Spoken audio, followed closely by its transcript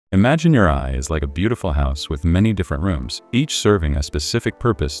Imagine your eye is like a beautiful house with many different rooms, each serving a specific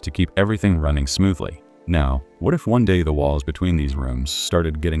purpose to keep everything running smoothly. Now, what if one day the walls between these rooms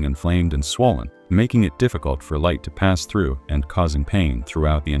started getting inflamed and swollen, making it difficult for light to pass through and causing pain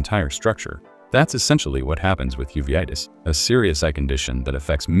throughout the entire structure? That's essentially what happens with uveitis, a serious eye condition that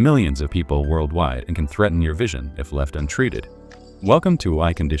affects millions of people worldwide and can threaten your vision if left untreated. Welcome to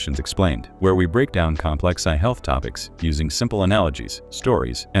Eye Conditions Explained, where we break down complex eye health topics using simple analogies,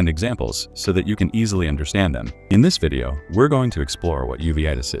 stories, and examples so that you can easily understand them. In this video, we're going to explore what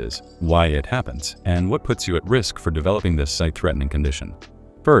uveitis is, why it happens, and what puts you at risk for developing this sight-threatening condition.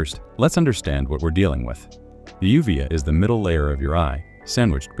 First, let's understand what we're dealing with. The uvea is the middle layer of your eye,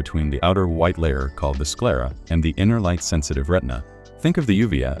 sandwiched between the outer white layer called the sclera and the inner light-sensitive retina. Think of the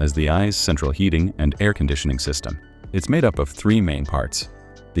uvea as the eye's central heating and air conditioning system. It's made up of three main parts: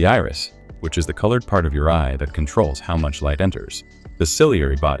 the iris, which is the colored part of your eye that controls how much light enters; the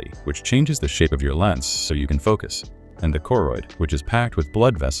ciliary body, which changes the shape of your lens so you can focus; and the choroid, which is packed with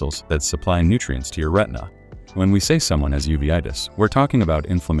blood vessels that supply nutrients to your retina. When we say someone has uveitis, we're talking about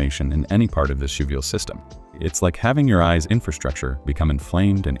inflammation in any part of this uveal system. It's like having your eye's infrastructure become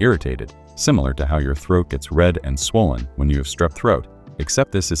inflamed and irritated, similar to how your throat gets red and swollen when you have strep throat,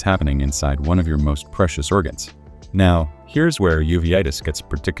 except this is happening inside one of your most precious organs. Now, here's where uveitis gets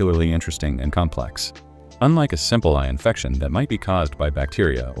particularly interesting and complex. Unlike a simple eye infection that might be caused by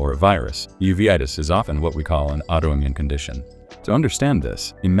bacteria or a virus, uveitis is often what we call an autoimmune condition. To understand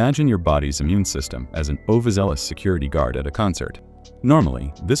this, imagine your body's immune system as an overzealous security guard at a concert.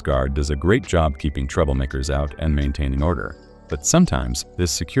 Normally, this guard does a great job keeping troublemakers out and maintaining order. But sometimes,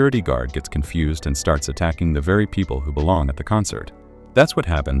 this security guard gets confused and starts attacking the very people who belong at the concert. That's what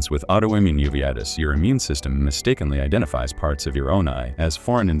happens with autoimmune uveitis. Your immune system mistakenly identifies parts of your own eye as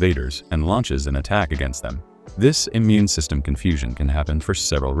foreign invaders and launches an attack against them. This immune system confusion can happen for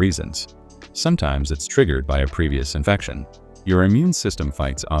several reasons. Sometimes it's triggered by a previous infection. Your immune system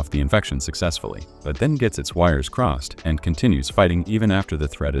fights off the infection successfully, but then gets its wires crossed and continues fighting even after the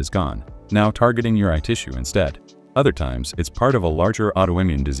threat is gone, now targeting your eye tissue instead. Other times, it's part of a larger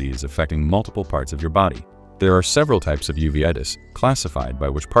autoimmune disease affecting multiple parts of your body. There are several types of uveitis, classified by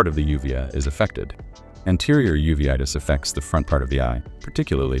which part of the uvea is affected. Anterior uveitis affects the front part of the eye,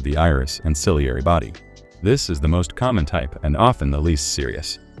 particularly the iris and ciliary body. This is the most common type and often the least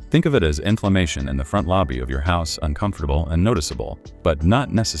serious. Think of it as inflammation in the front lobby of your house, uncomfortable and noticeable, but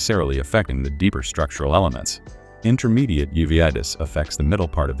not necessarily affecting the deeper structural elements. Intermediate uveitis affects the middle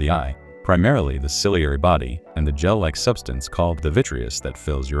part of the eye, primarily the ciliary body and the gel-like substance called the vitreous that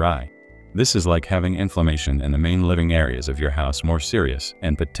fills your eye. This is like having inflammation in the main living areas of your house, more serious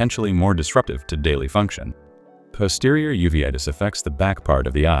and potentially more disruptive to daily function. Posterior uveitis affects the back part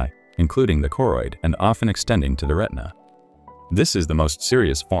of the eye, including the choroid, and often extending to the retina. This is the most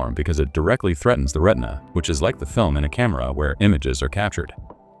serious form because it directly threatens the retina, which is like the film in a camera where images are captured.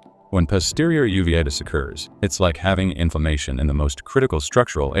 When posterior uveitis occurs, it's like having inflammation in the most critical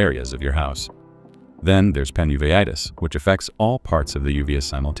structural areas of your house. Then there's panuveitis, which affects all parts of the uvea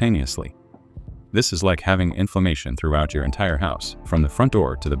simultaneously. This is like having inflammation throughout your entire house, from the front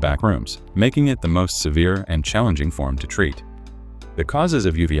door to the back rooms, making it the most severe and challenging form to treat. The causes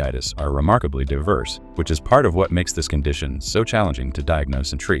of uveitis are remarkably diverse, which is part of what makes this condition so challenging to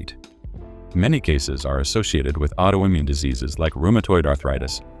diagnose and treat. Many cases are associated with autoimmune diseases like rheumatoid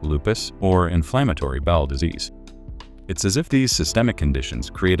arthritis, lupus, or inflammatory bowel disease. It's as if these systemic conditions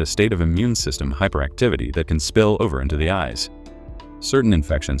create a state of immune system hyperactivity that can spill over into the eyes. Certain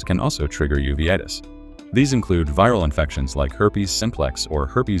infections can also trigger uveitis. These include viral infections like herpes simplex or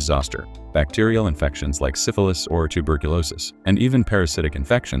herpes zoster, bacterial infections like syphilis or tuberculosis, and even parasitic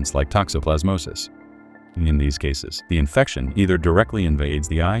infections like toxoplasmosis. In these cases, the infection either directly invades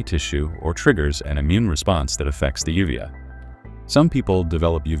the eye tissue or triggers an immune response that affects the uvea. Some people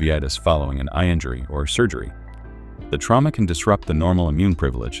develop uveitis following an eye injury or surgery. The trauma can disrupt the normal immune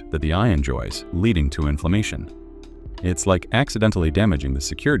privilege that the eye enjoys, leading to inflammation. It's like accidentally damaging the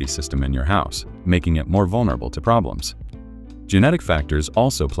security system in your house, making it more vulnerable to problems. Genetic factors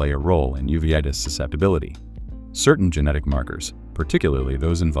also play a role in uveitis susceptibility. Certain genetic markers, particularly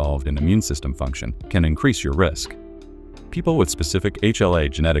those involved in immune system function, can increase your risk. People with specific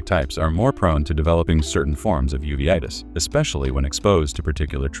HLA genetic types are more prone to developing certain forms of uveitis, especially when exposed to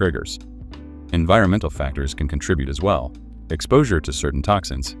particular triggers. Environmental factors can contribute as well. Exposure to certain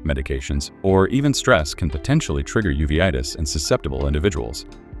toxins, medications, or even stress can potentially trigger uveitis in susceptible individuals.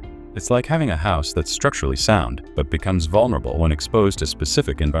 It's like having a house that's structurally sound, but becomes vulnerable when exposed to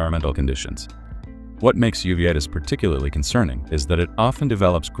specific environmental conditions. What makes uveitis particularly concerning is that it often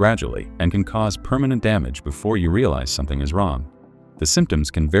develops gradually and can cause permanent damage before you realize something is wrong. The symptoms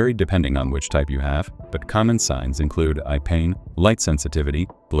can vary depending on which type you have, but common signs include eye pain, light sensitivity,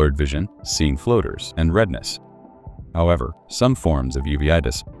 blurred vision, seeing floaters, and redness. However, some forms of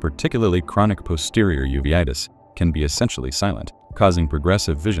uveitis, particularly chronic posterior uveitis, can be essentially silent, causing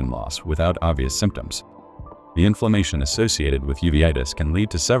progressive vision loss without obvious symptoms. The inflammation associated with uveitis can lead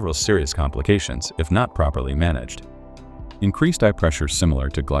to several serious complications if not properly managed. Increased eye pressure similar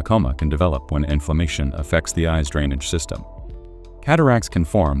to glaucoma can develop when inflammation affects the eye's drainage system. Cataracts can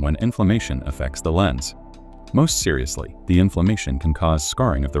form when inflammation affects the lens. Most seriously, the inflammation can cause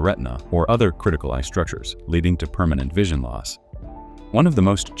scarring of the retina or other critical eye structures, leading to permanent vision loss. One of the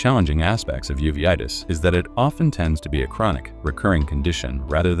most challenging aspects of uveitis is that it often tends to be a chronic, recurring condition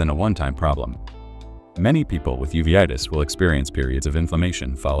rather than a one-time problem. Many people with uveitis will experience periods of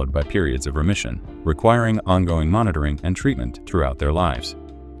inflammation followed by periods of remission, requiring ongoing monitoring and treatment throughout their lives.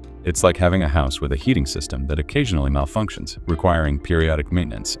 It's like having a house with a heating system that occasionally malfunctions, requiring periodic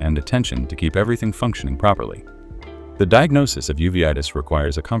maintenance and attention to keep everything functioning properly. The diagnosis of uveitis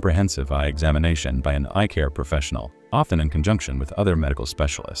requires a comprehensive eye examination by an eye care professional, often in conjunction with other medical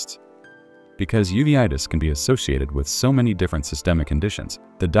specialists. Because uveitis can be associated with so many different systemic conditions,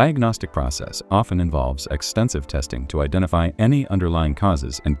 the diagnostic process often involves extensive testing to identify any underlying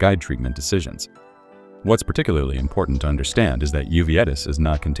causes and guide treatment decisions. What's particularly important to understand is that uveitis is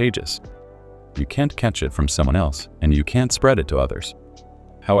not contagious. You can't catch it from someone else, and you can't spread it to others.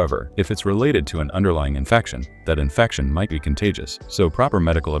 However, if it's related to an underlying infection, that infection might be contagious, so proper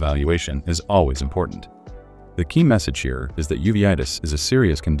medical evaluation is always important. The key message here is that uveitis is a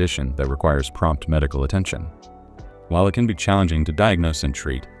serious condition that requires prompt medical attention. While it can be challenging to diagnose and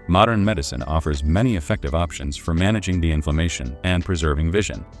treat, modern medicine offers many effective options for managing the inflammation and preserving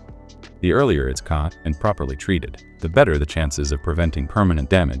vision. The earlier it's caught and properly treated, the better the chances of preventing permanent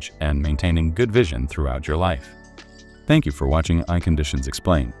damage and maintaining good vision throughout your life. Thank you for watching Eye Conditions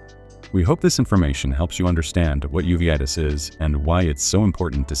Explained. We hope this information helps you understand what uveitis is and why it's so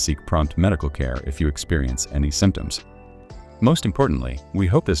important to seek prompt medical care if you experience any symptoms. Most importantly, we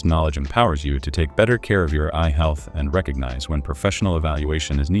hope this knowledge empowers you to take better care of your eye health and recognize when professional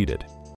evaluation is needed.